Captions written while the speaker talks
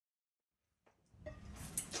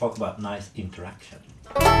talk about nice interaction.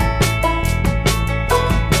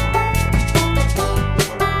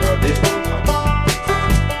 This one.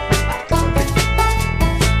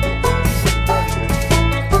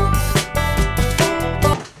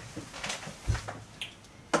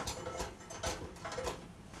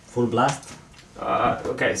 Full blast.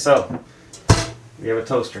 Okay, so we have a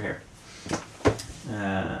toaster here.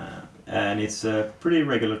 And it's a pretty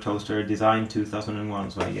regular toaster, designed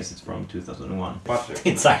 2001, so I guess it's from 2001.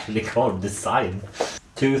 It's actually called Design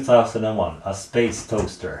 2001, a space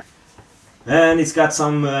toaster. And it's got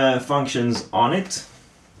some functions on it.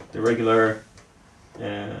 The regular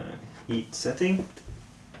heat setting.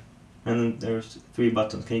 And there's 3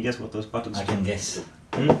 buttons. Can you guess what those buttons I do? can guess.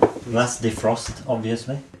 Hmm? That's defrost,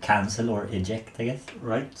 obviously. Cancel or eject, I guess.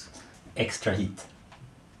 Right. Extra heat.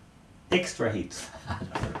 Extra heat.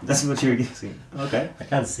 That's what you're guessing. Okay. I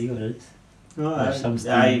can't see what it is. No, Or some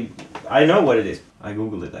steam. I know what it is. I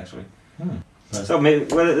googled it actually. That's- So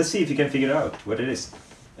maybe, well, let's see if you can figure out what it is.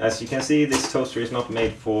 As you can see, this toaster is not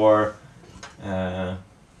made for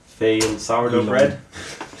failed sourdough bread.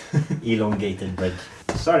 Elongated bread.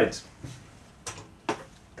 Start it.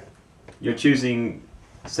 You're choosing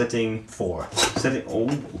setting 4. setting. Oh,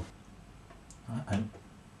 Alright.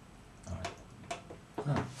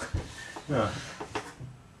 Oh. yeah.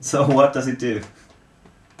 So what does it do?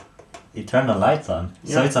 You turn the lights on,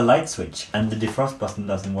 so Yeah. it's a light switch, and the defrost button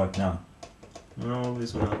doesn't work now. No,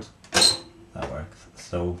 this one out. That works.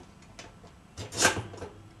 So,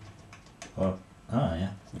 well, yeah.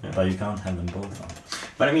 Yeah. But you can't have them both on.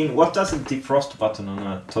 But I mean, what does a defrost button on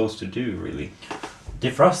a toaster do, really?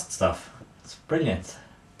 Defrost stuff. It's brilliant.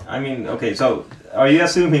 I mean, okay, so are you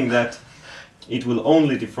assuming that it will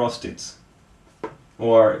only defrost it?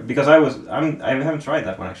 Or because I haven't tried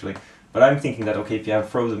that one actually, but I'm thinking that okay, if you have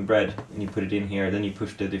frozen bread and you put it in here, then you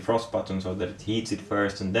push the defrost button so that it heats it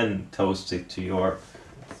first and then toasts it to your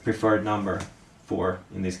preferred number, 4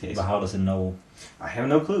 in this case. But how does it know? I have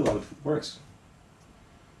no clue how it works.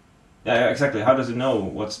 Yeah, exactly. How does it know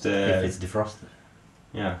what's If the it's defrosted?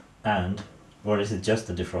 yeah? Or is it just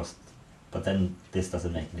a defrost? But then this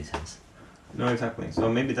doesn't make any sense. No, exactly. So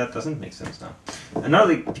maybe that doesn't make sense now.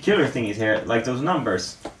 Another peculiar thing is here, like those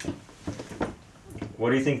numbers.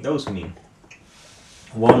 What do you think those mean?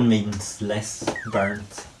 1 means less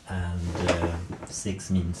burnt, and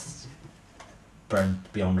 6 means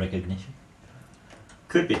burnt beyond recognition.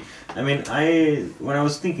 Could be. I mean, when I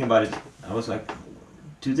was thinking about it, I was like,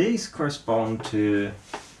 do these correspond to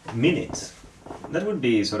minutes? That would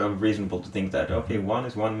be sort of reasonable to think that, okay, 1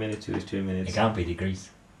 is 1 minute, 2 is 2 minutes. It can't be degrees.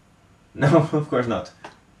 No, of course not.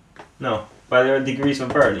 No, but there are degrees of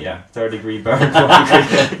burn, yeah. 3rd degree burn, 4th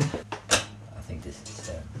degree. I think this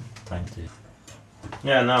is time to...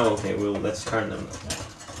 Yeah, now, okay, let's turn them.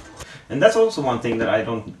 And that's also one thing that I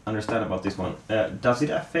don't understand about this one. Does it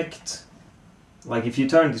affect, like if you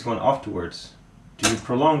turn this one afterwards, do you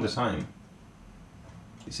prolong the time?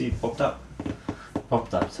 You see it popped up.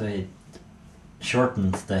 Popped up, so it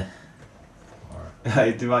shortens the...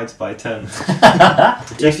 It divides by 10.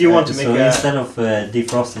 If you want to make so a... instead of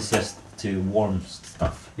defrost, it's just to warm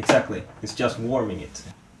stuff. Exactly, it's just warming it.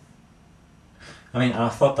 I mean, I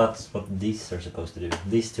thought that's what these are supposed to do.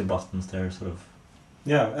 These 2 buttons, they're sort of...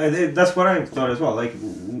 Yeah, that's what I thought as well. Like,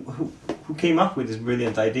 who came up with this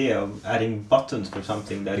brilliant idea of adding buttons for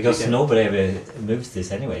something that... Because nobody ever moves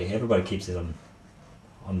this anyway. Everybody keeps it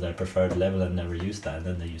on their preferred level and never use that, and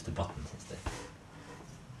then they use the buttons instead.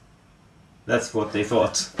 That's what they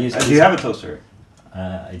thought. Do Use you have a toaster?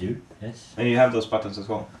 I do, yes. And you have those buttons as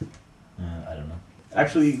well? I don't know.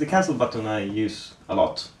 Actually, the cancel button I use a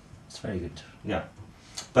lot. It's very good. Yeah.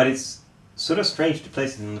 But it's sort of strange to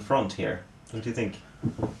place it in the front here, don't you think?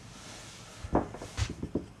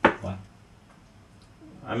 Why?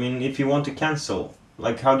 I mean, if you want to cancel,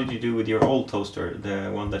 like how did you do with your old toaster, the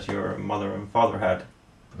one that your mother and father had?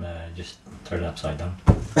 Just turn it upside down.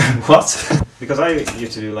 What? Because I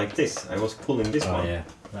used to do like this. I was pulling this one. Oh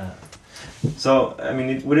yeah. So, I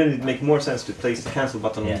mean, wouldn't it make more sense to place the cancel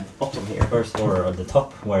button on the bottom here? First or at the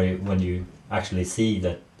top, where when you actually see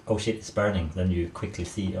that, oh shit, it's burning, then you quickly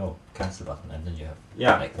see, oh, cancel button, and then you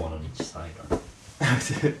have like 1 on each side. Or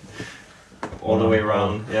all the way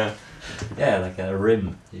around, yeah. Yeah, like a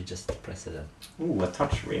rim, you just press it in. Ooh, a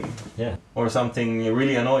touch rim. Yeah. Or something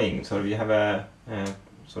really annoying, so you have a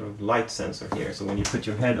sort of light sensor here, so when you put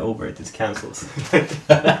your head over it, it cancels.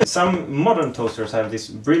 Some modern toasters have this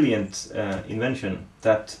brilliant invention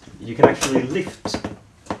that you can actually lift,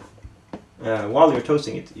 while you're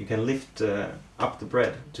toasting it, you can lift up the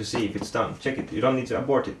bread to see if it's done. Check it, you don't need to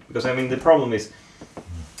abort it, because I mean the problem is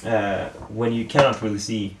when you cannot really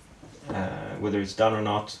see whether it's done or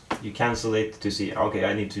not. You cancel it to see, okay,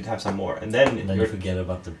 I need to have some more, and then you forget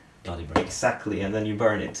about the bloody bread. Exactly, and then you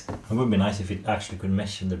burn it. It would be nice if it actually could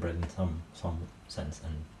measure the bread in some sense,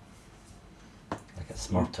 and like a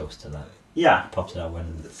smart toaster that pops it out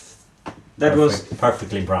when that was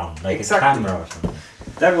perfectly brown, like exactly. a camera or something.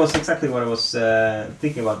 That was exactly what I was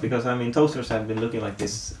thinking about, because I mean toasters have been looking like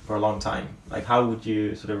this for a long time. Like, how would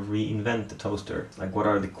you sort of reinvent the toaster? Like, what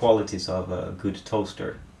are the qualities of a good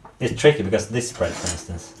toaster? It's tricky because this bread, for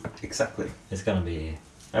instance, exactly, it's gonna be.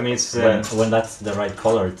 I mean, it's when that's the right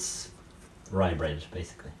color, it's rye bread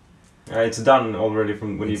basically. It's done already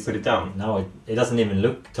from when you put it down. No, it doesn't even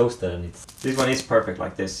look toasted, and it's. This one is perfect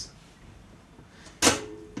like this.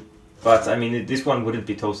 But I mean, this one wouldn't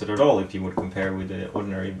be toasted at all if you would compare with the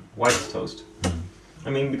ordinary white toast. Mm. I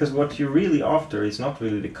mean, because what you're really after is not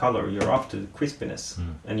really the color, you're after the crispiness.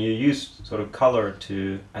 And you use sort of color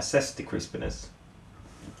to assess the crispiness.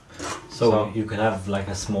 So you can have like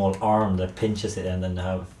a small arm that pinches it and then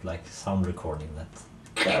have like sound recording that.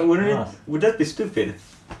 Yeah, would that be stupid?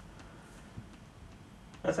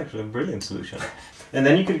 That's actually a brilliant solution. And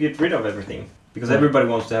then you could get rid of everything. Because everybody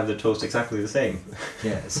wants to have the toast exactly the same.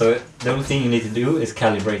 Yeah, so the only thing you need to do is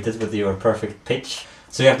calibrate it with your perfect pitch.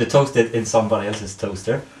 So you have to toast it in somebody else's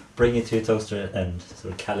toaster, bring it to your toaster and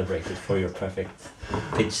sort of calibrate it for your perfect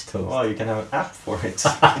pitch toast. Well, you can have an app for it.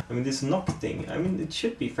 I mean, this knock thing, I mean, it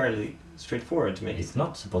should be fairly straightforward to make. It's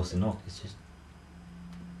not supposed to knock, it's just...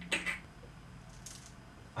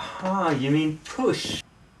 Ah, you mean push?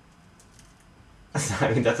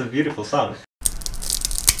 I mean, that's a beautiful sound.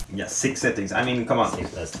 Yeah, 6 settings. I mean, come on.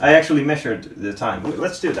 I actually measured the time.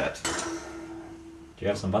 Let's do that. Do you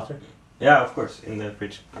have some butter? Yeah, of course, in the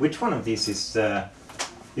fridge. Which one of these is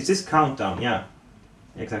this countdown? Yeah,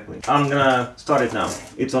 exactly. I'm gonna start it now.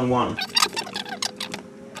 It's on 1.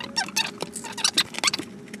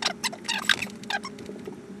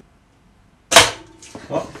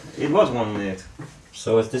 Well, it was 1 minute.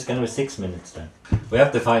 So is this gonna be 6 minutes then? We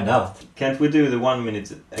have to find out. Can't we do the 1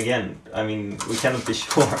 minute again? I mean, we cannot be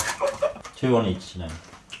sure. 2 on each now.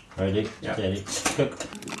 Ready? Yeah. Steady. Cook.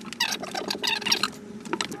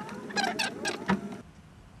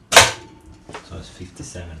 So it's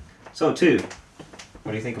 57. So 2.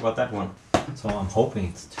 What do you think about that one? So I'm hoping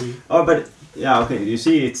it's 2. Oh, but yeah, okay. You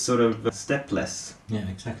see, it's sort of stepless. Yeah,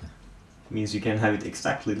 exactly. Means you can have it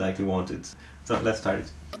exactly like you want it. So let's start it.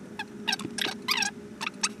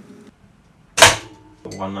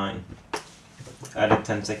 1:09. Added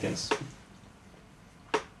 10 seconds.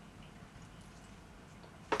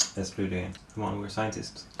 Let's do it again. Come on, we're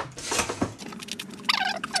scientists.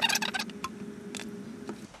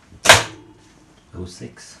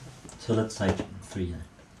 06. So let's type 3 then.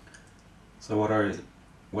 So what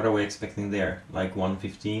are we expecting there? Like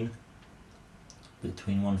 1:15?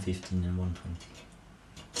 Between 1:15 and 1:20.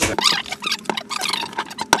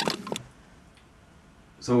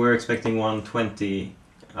 So we're expecting 1:20.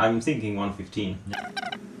 I'm thinking 1:15.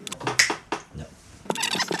 No.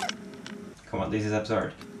 Come on, this is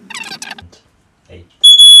absurd. 8.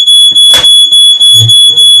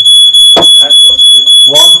 That was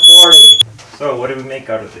 1:40. So what do we make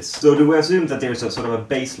out of this? So do we assume that there's a sort of a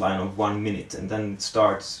baseline of 1 minute and then it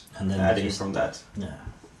starts adding from that? Yeah.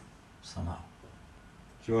 Somehow.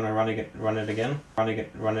 Do you want to run it again? Run it again? Run it again?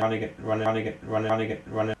 Run it again? Run it again? Run it again?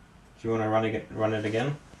 Run it. Do you want to run it? Run it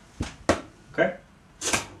again? Okay.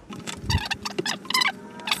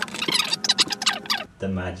 The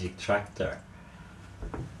magic tractor.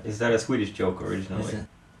 Is that a Swedish joke originally?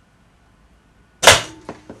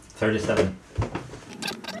 37.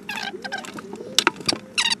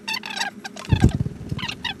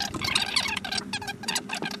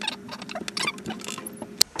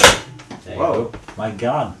 There you Whoa. go. My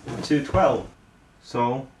God. 2:12.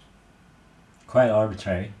 So. Quite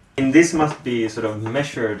arbitrary. And this must be sort of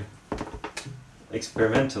measured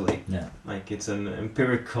experimentally. Yeah. Like it's an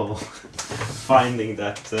empirical finding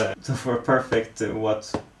that so for a perfect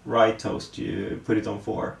what rye toast you put it on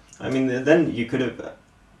 4. I mean, then you could have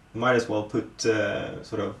might as well put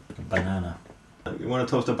sort of Banana. You want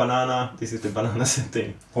to toast a banana, this is the banana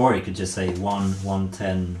setting. Or you could just say 1,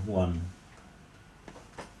 110,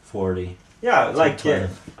 140. Yeah, like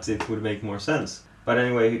it would make more sense. But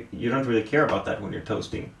anyway, you don't really care about that when you're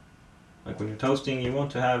toasting. Like when you're toasting, you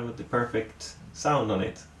want to have the perfect sound on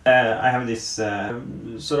it. I have this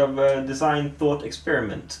sort of design thought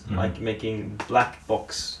experiment, like making black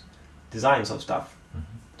box designs of stuff.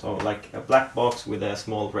 So like a black box with a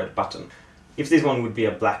small red button. If this one would be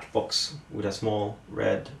a black box with a small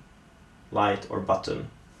red light or button,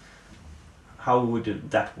 how would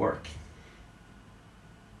that work?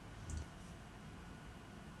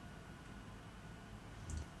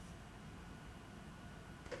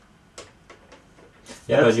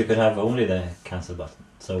 Yeah, but you could have only the cancel button,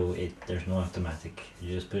 so there's no automatic.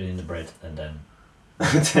 You just put it in the bread and then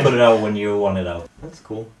put it out when you want it out. That's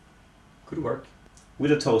cool. Good work.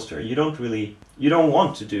 With a toaster, you don't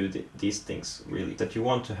want to do these things really. That you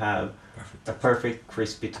want to have a perfect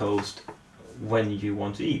crispy toast when you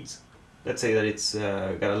want to eat. Let's say that it's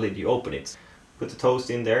got a lid. You open it, put the toast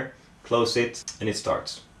in there, close it, and it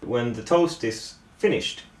starts. When the toast is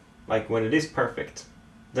finished, like when it is perfect,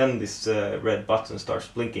 then this red button starts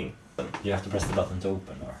blinking. You have to press the button to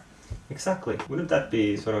open, or exactly. Wouldn't that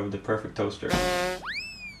be sort of the perfect toaster?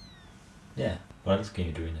 Yeah. What else can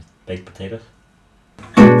you do in it? Baked potatoes?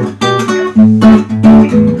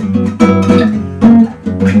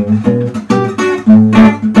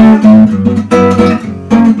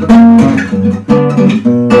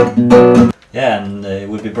 Yeah, and it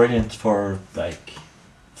would be brilliant for like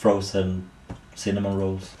frozen cinnamon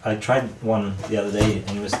rolls. I tried one the other day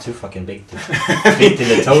and it was too fucking big to fit in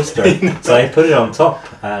the toaster. So I put it on top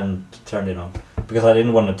and turned it on. Because I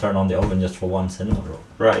didn't want to turn on the oven just for one cinnamon roll.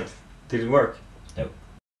 Right. Did it work?